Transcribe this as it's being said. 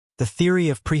The theory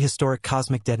of prehistoric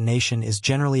cosmic detonation is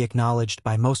generally acknowledged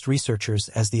by most researchers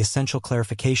as the essential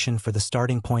clarification for the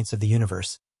starting points of the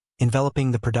universe,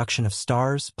 enveloping the production of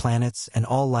stars, planets, and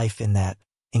all life in that,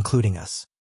 including us.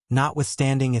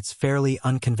 Notwithstanding its fairly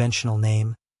unconventional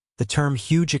name, the term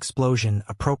huge explosion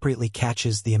appropriately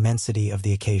catches the immensity of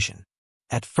the occasion.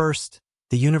 At first,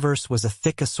 the universe was a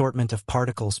thick assortment of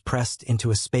particles pressed into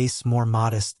a space more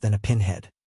modest than a pinhead.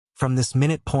 From this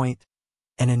minute point,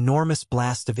 an enormous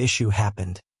blast of issue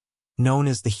happened, known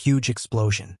as the huge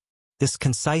explosion. This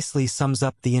concisely sums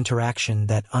up the interaction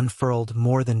that unfurled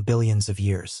more than billions of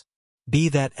years. Be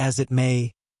that as it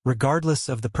may, regardless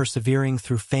of the persevering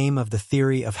through fame of the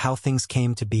theory of how things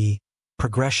came to be,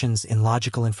 progressions in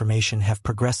logical information have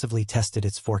progressively tested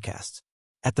its forecasts.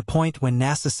 At the point when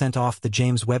NASA sent off the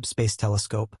James Webb Space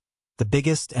Telescope, the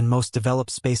biggest and most developed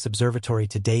space observatory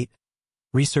to date,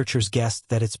 researchers guessed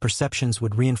that its perceptions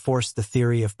would reinforce the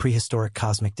theory of prehistoric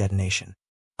cosmic detonation.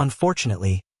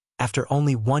 Unfortunately, after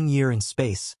only 1 year in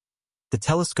space, the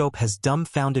telescope has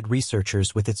dumbfounded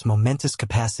researchers with its momentous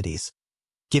capacities,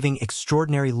 giving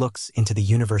extraordinary looks into the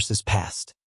universe's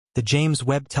past. The James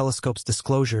Webb Telescope's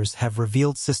disclosures have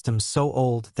revealed systems so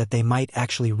old that they might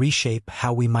actually reshape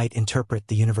how we might interpret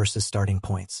the universe's starting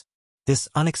points. This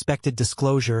unexpected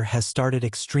disclosure has started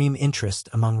extreme interest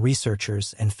among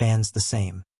researchers and fans the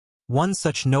same. One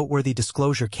such noteworthy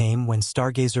disclosure came when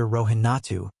stargazer Rohan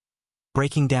Natu,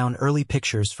 breaking down early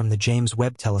pictures from the James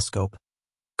Webb Telescope,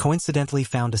 coincidentally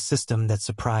found a system that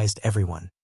surprised everyone.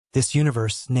 This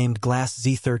universe, named Glass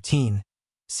Z13,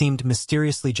 seemed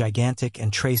mysteriously gigantic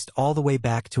and traced all the way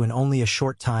back to only a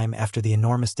short time after the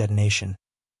enormous detonation,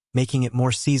 making it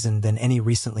more seasoned than any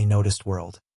recently noticed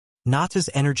world. Natu's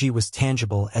energy was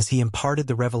tangible as he imparted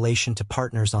the revelation to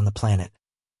partners on the planet,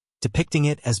 depicting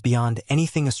it as beyond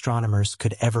anything astronomers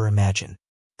could ever imagine.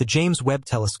 The James Webb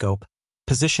Telescope,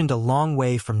 positioned a long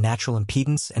way from natural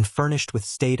impedance and furnished with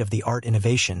state-of-the-art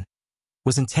innovation,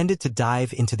 was intended to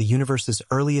dive into the universe's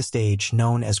earliest age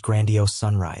known as grandiose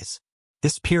sunrise.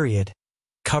 This period,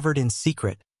 covered in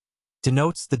secret,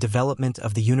 denotes the development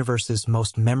of the universe's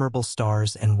most memorable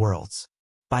stars and worlds.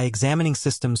 By examining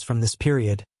systems from this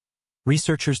period,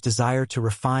 researchers desire to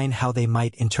refine how they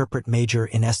might interpret major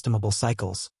inestimable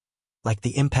cycles, like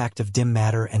the impact of dim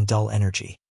matter and dull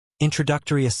energy.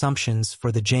 Introductory assumptions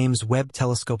for the James Webb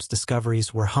Telescope's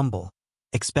discoveries were humble,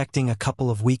 expecting a couple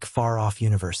of weak far-off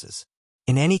universes.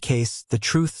 In any case, the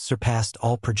truth surpassed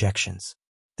all projections.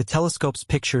 The telescope's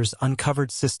pictures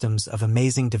uncovered systems of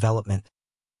amazing development,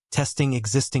 testing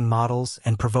existing models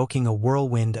and provoking a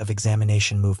whirlwind of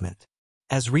examination movement.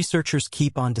 As researchers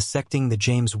keep on dissecting the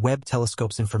James Webb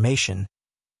Telescope's information,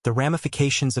 the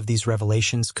ramifications of these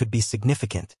revelations could be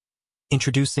significant,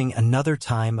 introducing another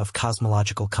time of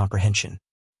cosmological comprehension.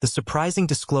 The surprising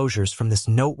disclosures from this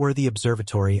noteworthy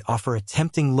observatory offer a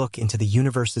tempting look into the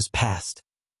universe's past,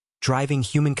 driving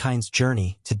humankind's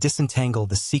journey to disentangle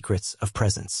the secrets of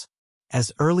presence.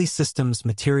 As early systems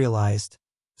materialized,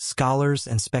 scholars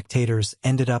and spectators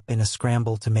ended up in a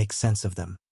scramble to make sense of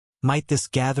them. Might this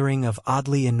gathering of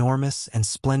oddly enormous and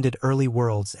splendid early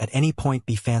worlds at any point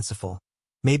be fanciful,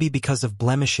 maybe because of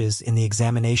blemishes in the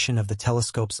examination of the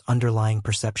telescope's underlying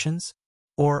perceptions?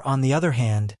 Or, on the other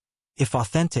hand, if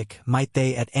authentic, might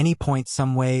they at any point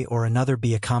some way or another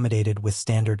be accommodated with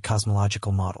standard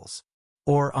cosmological models?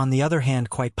 Or, on the other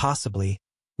hand, quite possibly,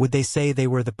 would they say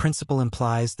the principle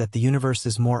implies that the universe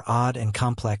is more odd and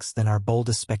complex than our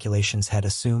boldest speculations had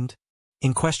assumed?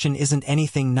 In question isn't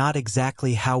anything not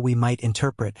exactly how we might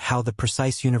interpret how the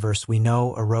precise universe we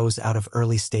know arose out of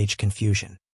early-stage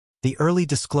confusion. The early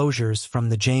disclosures from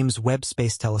the James Webb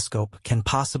Space Telescope can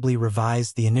possibly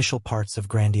revise the initial parts of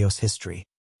grandiose history.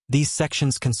 These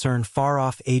sections concern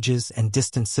far-off ages and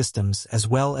distant systems as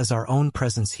well as our own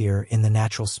presence here in the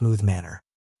natural smooth manner.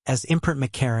 As Imprint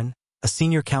McCarran, a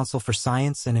senior counsel for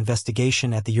science and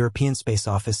investigation at the European Space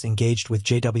Office engaged with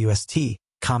JWST,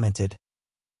 commented,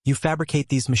 "You fabricate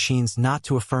these machines not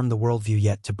to affirm the worldview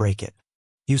yet to break it.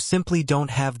 You simply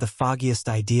don't have the foggiest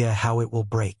idea how it will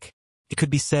break." It could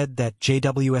be said that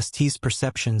JWST's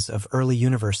perceptions of early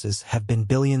universes have been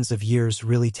billions of years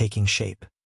really taking shape.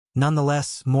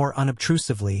 Nonetheless, more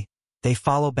unobtrusively, they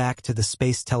follow back to the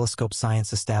Space Telescope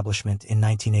Science establishment in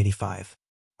 1985.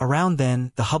 Around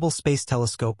then, the Hubble Space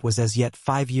Telescope was as yet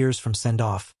 5 years from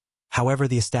send-off. However,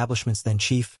 the establishment's then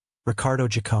chief, Ricardo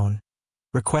Giacone,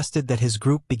 requested that his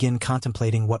group begin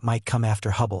contemplating what might come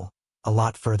after Hubble, a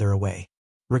lot further away.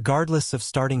 Regardless of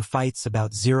starting fights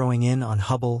about zeroing in on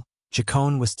Hubble,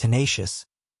 Giacone was tenacious,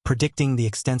 predicting the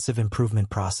extensive improvement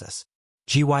process.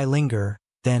 G.Y. Linger,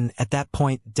 Then, at that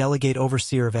point, delegate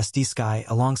overseer of SD Sky,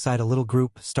 alongside a little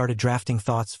group, started drafting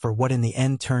thoughts for what in the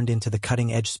end turned into the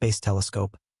cutting-edge space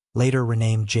telescope, later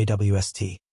renamed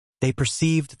JWST. They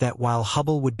perceived that while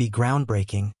Hubble would be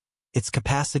groundbreaking, its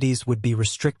capacities would be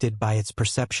restricted by its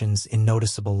perceptions in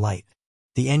noticeable light.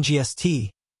 The NGST,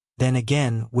 then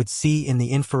again, would see in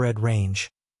the infrared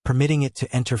range, permitting it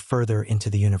to enter further into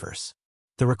the universe.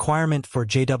 The requirement for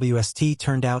JWST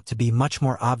turned out to be much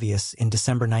more obvious in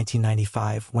December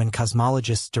 1995 when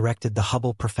cosmologists directed the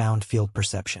Hubble Profound Field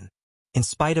Perception. In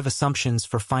spite of assumptions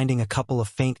for finding a couple of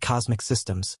faint cosmic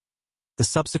systems, the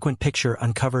subsequent picture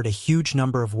uncovered a huge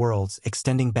number of worlds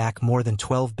extending back more than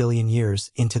 12 billion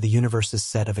years into the universe's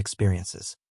set of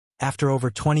experiences. After over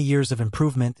 20 years of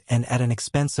improvement and at an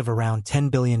expense of around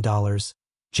 $10 billion,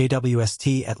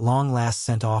 JWST at long last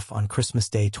sent off on Christmas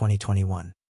Day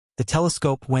 2021. The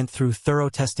telescope went through thorough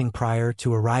testing prior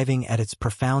to arriving at its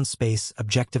profound space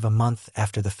objective a month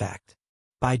after the fact.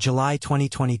 By July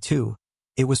 2022,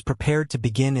 it was prepared to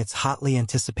begin its hotly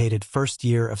anticipated first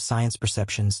year of science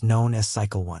perceptions known as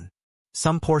Cycle 1.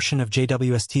 Some portion of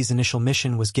JWST's initial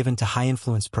mission was given to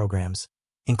high-influence programs,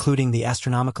 including the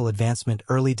Astronomical Advancement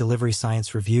Early Delivery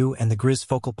Science Review and the GRIS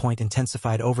Focal Point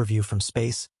Intensified Overview from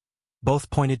Space. Both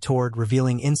pointed toward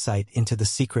revealing insight into the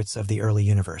secrets of the early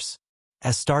universe.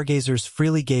 As stargazers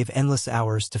freely gave endless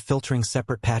hours to filtering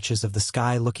separate patches of the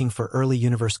sky looking for early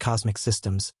universe cosmic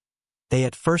systems, they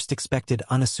at first expected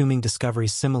unassuming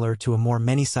discoveries similar to a more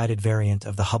many-sided variant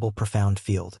of the Hubble Profound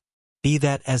Field. Be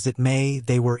that as it may,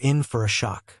 they were in for a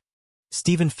shock.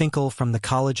 Stephen Finkel from the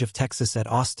College of Texas at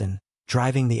Austin,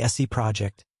 driving the SE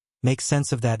project, makes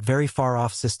sense of that very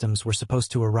far-off systems were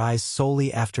supposed to arise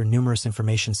solely after numerous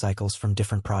information cycles from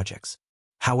different projects.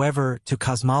 However, to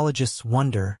cosmologists'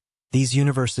 wonder, these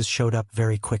universes showed up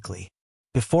very quickly.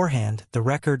 Beforehand, the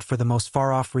record for the most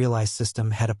far-off realized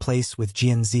system had a place with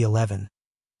GNZ 11,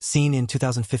 seen in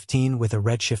 2015 with a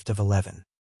redshift of 11.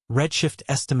 Redshift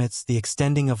estimates the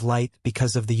extending of light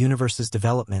because of the universe's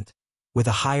development, with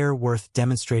a higher worth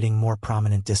demonstrating more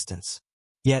prominent distance.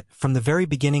 Yet, from the very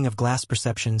beginning of glass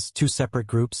perceptions, two separate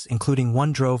groups, including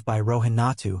one drove by Rohan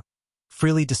Natu,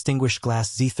 freely distinguished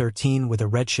glass Z13 with a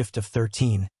redshift of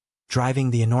 13,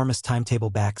 driving the enormous timetable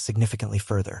back significantly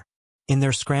further. In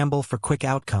their scramble for quick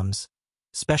outcomes,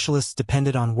 specialists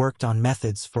worked on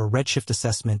methods for redshift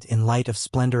assessment in light of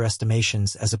splendor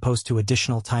estimations as opposed to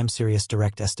additional time-series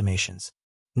direct estimations.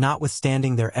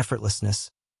 Notwithstanding their effortlessness,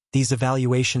 these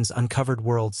evaluations uncovered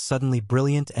worlds suddenly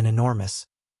brilliant and enormous,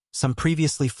 some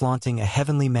previously flaunting a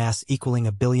heavenly mass equaling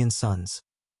a billion suns,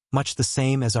 much the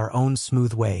same as our own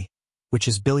smooth way, which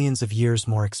is billions of years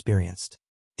more experienced.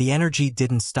 The energy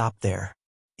didn't stop there.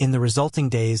 In the resulting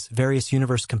days, various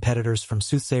universe competitors from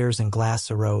soothsayers and glass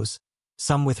arose,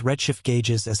 some with redshift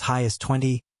gauges as high as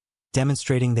 20,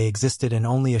 demonstrating they existed in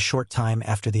only a short time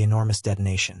after the enormous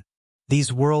detonation.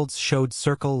 These worlds showed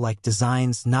circle-like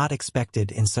designs not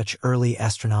expected in such early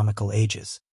astronomical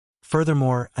ages.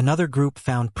 Furthermore, another group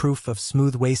found proof of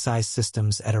smooth way-sized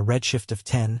systems at a redshift of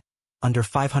 10, under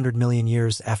 500 million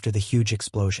years after the huge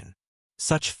explosion.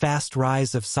 Such fast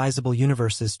rise of sizable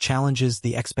universes challenges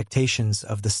the expectations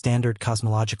of the standard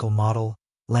cosmological model,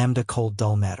 lambda cold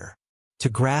dull matter. To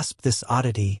grasp this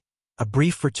oddity, a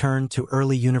brief return to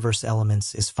early universe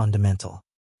elements is fundamental.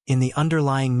 In the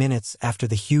underlying minutes after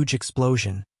the huge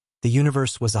explosion, the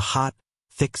universe was a hot,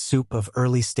 thick soup of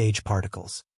early-stage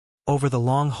particles. Over the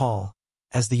long haul,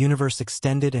 as the universe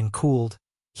extended and cooled,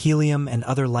 helium and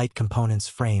other light components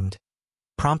framed,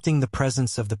 prompting the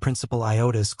presence of the principal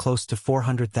iotas close to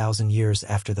 400,000 years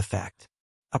after the fact.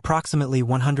 Approximately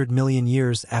 100 million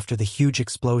years after the huge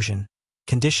explosion,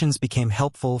 conditions became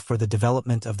helpful for the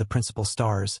development of the principal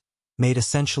stars, made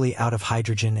essentially out of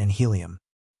hydrogen and helium.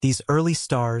 These early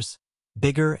stars,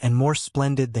 bigger and more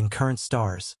splendid than current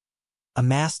stars,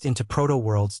 amassed into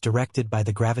proto-worlds directed by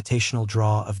the gravitational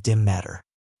draw of dim matter.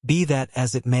 Be that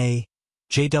as it may,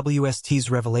 JWST's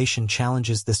revelation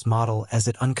challenges this model as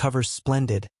it uncovers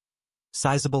splendid,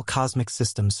 sizable cosmic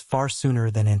systems far sooner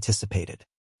than anticipated.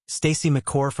 Stacy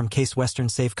McCore from Case Western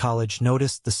Save College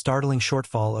noticed the startling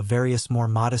shortfall of various more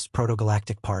modest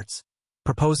protogalactic parts,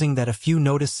 proposing that a few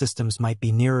noticed systems might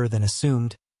be nearer than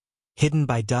assumed, hidden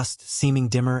by dust seeming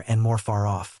dimmer and more far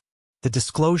off. The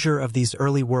disclosure of these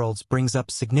early worlds brings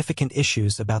up significant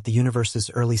issues about the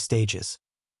universe's early stages,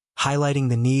 highlighting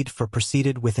the need for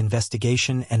proceeded with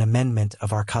investigation and amendment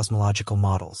of our cosmological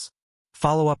models.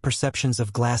 Follow-up perceptions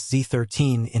of glass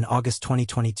Z13 in August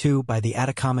 2022 by the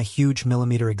Atacama Huge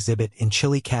Millimeter exhibit in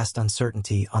Chile cast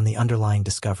uncertainty on the underlying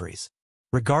discoveries.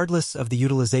 Regardless of the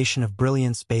utilization of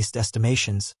brilliance-based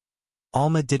estimations,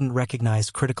 ALMA didn't recognize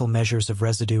critical measures of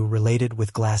residue related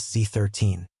with glass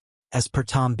Z13. As per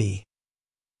Tom B.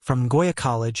 from Nagoya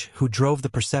College, who drove the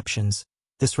perceptions,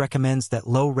 this recommends that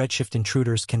low redshift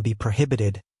intruders can be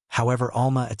prohibited. However,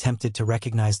 ALMA attempted to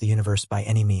recognize the universe by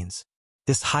any means.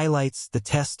 This highlights the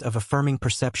test of affirming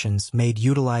perceptions made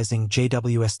utilizing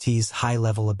JWST's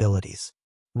high-level abilities.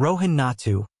 Rohan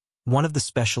Natu, one of the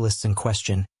specialists in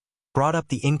question, brought up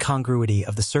the incongruity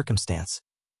of the circumstance,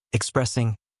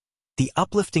 expressing, "The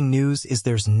uplifting news is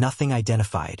there's nothing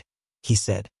identified," he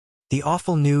said. "The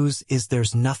awful news is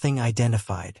there's nothing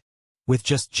identified." With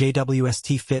just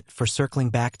JWST fit for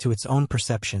circling back to its own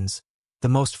perceptions, the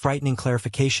most frightening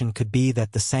clarification could be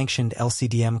that the sanctioned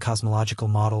LCDM cosmological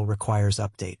model requires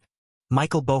update.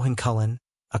 Michael Bohan Cullen,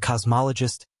 a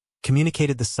cosmologist,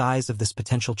 communicated the size of this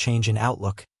potential change in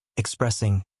outlook,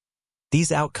 expressing,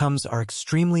 "These outcomes are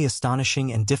extremely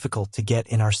astonishing and difficult to get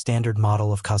in our standard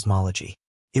model of cosmology.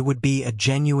 It would be a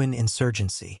genuine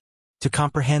insurgency. To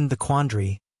comprehend the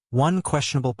quandary, one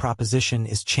questionable proposition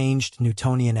is changed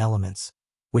Newtonian elements,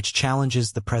 which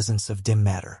challenges the presence of dim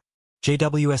matter.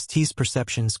 JWST's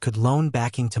perceptions could loan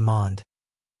backing to MOND,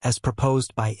 as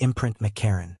proposed by Imprint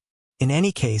McCarran. In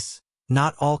any case,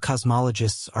 not all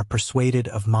cosmologists are persuaded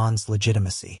of MOND's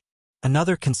legitimacy.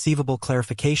 Another conceivable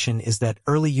clarification is that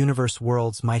early universe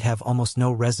worlds might have almost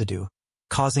no residue,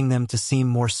 causing them to seem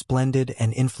more splendid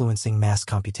and influencing mass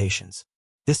computations.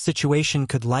 This situation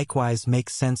could likewise make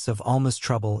sense of ALMA's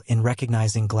trouble in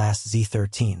recognizing glass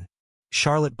Z13.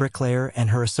 Charlotte Bricklayer and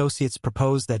her associates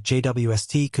propose that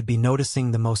JWST could be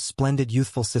noticing the most splendid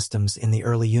youthful systems in the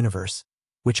early universe,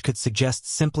 which could suggest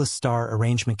simplest star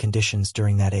arrangement conditions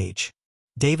during that age.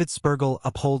 David Spergel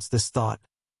upholds this thought,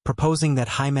 proposing that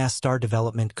high-mass star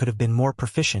development could have been more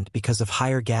proficient because of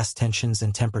higher gas tensions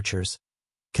and temperatures,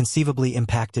 conceivably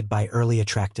impacted by early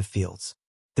attractive fields.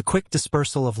 The quick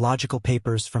dispersal of logical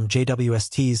papers from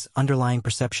JWST's underlying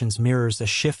perceptions mirrors a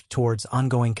shift towards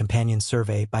ongoing companion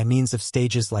survey by means of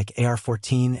stages like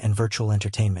AR-14 and virtual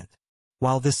entertainment.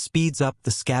 While this speeds up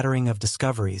the scattering of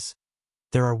discoveries,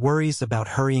 there are worries about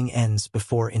hurrying ends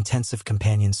before intensive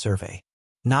companion survey.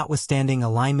 Notwithstanding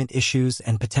alignment issues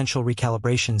and potential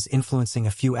recalibrations influencing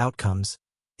a few outcomes,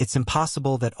 it's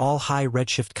impossible that all high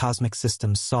redshift cosmic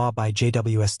systems saw by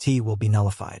JWST will be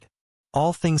nullified.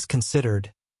 All things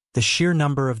considered, the sheer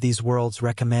number of these worlds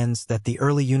recommends that the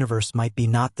early universe might be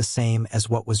not the same as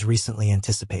what was recently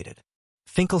anticipated.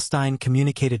 Finkelstein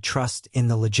communicated trust in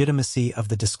the legitimacy of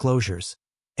the disclosures,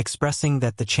 expressing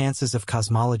that the chances of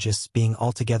cosmologists being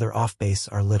altogether off-base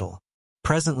are little.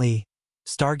 Presently,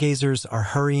 stargazers are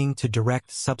hurrying to direct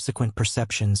subsequent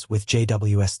perceptions with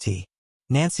JWST.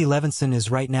 Nancy Levinson is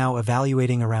right now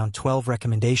evaluating around 12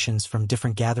 recommendations from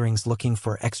different gatherings looking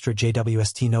for extra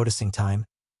JWST noticing time,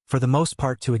 for the most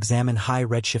part to examine high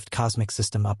redshift cosmic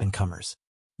system up-and-comers.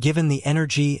 Given the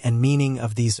energy and meaning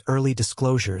of these early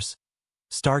disclosures,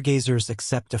 stargazers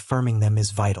accept affirming them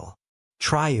is vital.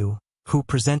 Triu, who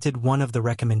presented one of the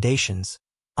recommendations,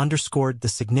 underscored the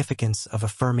significance of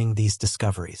affirming these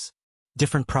discoveries.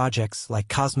 Different projects like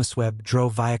Cosmosweb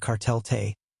drove via Cartel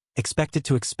Te, expected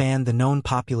to expand the known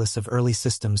populace of early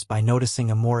systems by noticing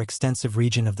a more extensive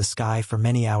region of the sky for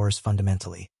many hours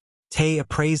fundamentally. Te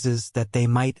appraises that they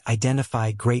might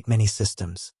identify great many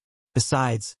systems.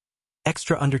 Besides,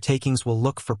 extra undertakings will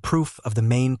look for proof of the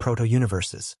main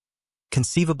proto-universes,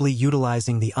 conceivably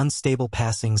utilizing the unstable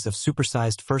passings of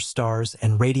supersized first stars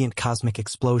and radiant cosmic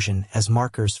explosion as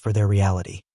markers for their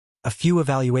reality. A few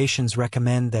evaluations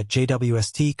recommend that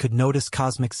JWST could notice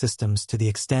cosmic systems to the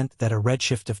extent that a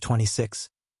redshift of 26,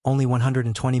 only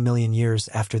 120 million years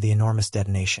after the enormous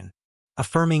detonation.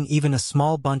 Affirming even a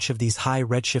small bunch of these high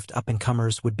redshift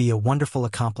up-and-comers would be a wonderful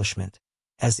accomplishment,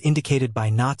 as indicated by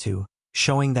Natu,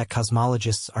 showing that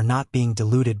cosmologists are not being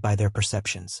deluded by their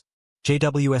perceptions.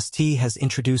 JWST has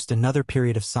introduced another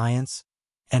period of science,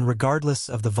 and regardless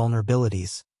of the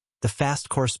vulnerabilities, the fast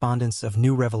correspondence of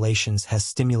new revelations has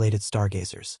stimulated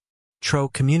stargazers. Tro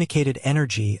communicated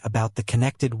energy about the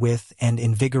connected with and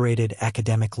invigorated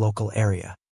academic local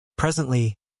area.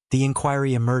 Presently, the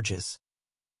inquiry emerges.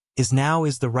 Now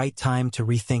is the right time to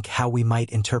rethink how we might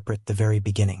interpret the very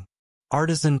beginning.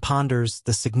 Artisan ponders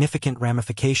the significant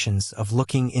ramifications of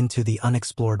looking into the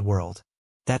unexplored world.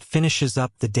 That finishes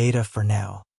up the data for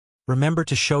now. Remember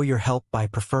to show your help by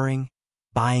preferring,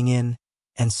 buying in,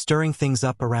 and stirring things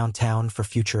up around town for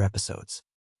future episodes.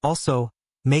 Also,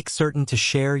 make certain to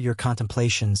share your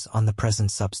contemplations on the present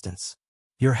substance.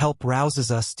 Your help rouses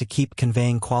us to keep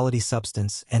conveying quality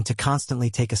substance and to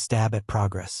constantly take a stab at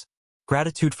progress.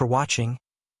 Gratitude for watching,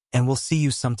 and we'll see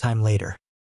you sometime later.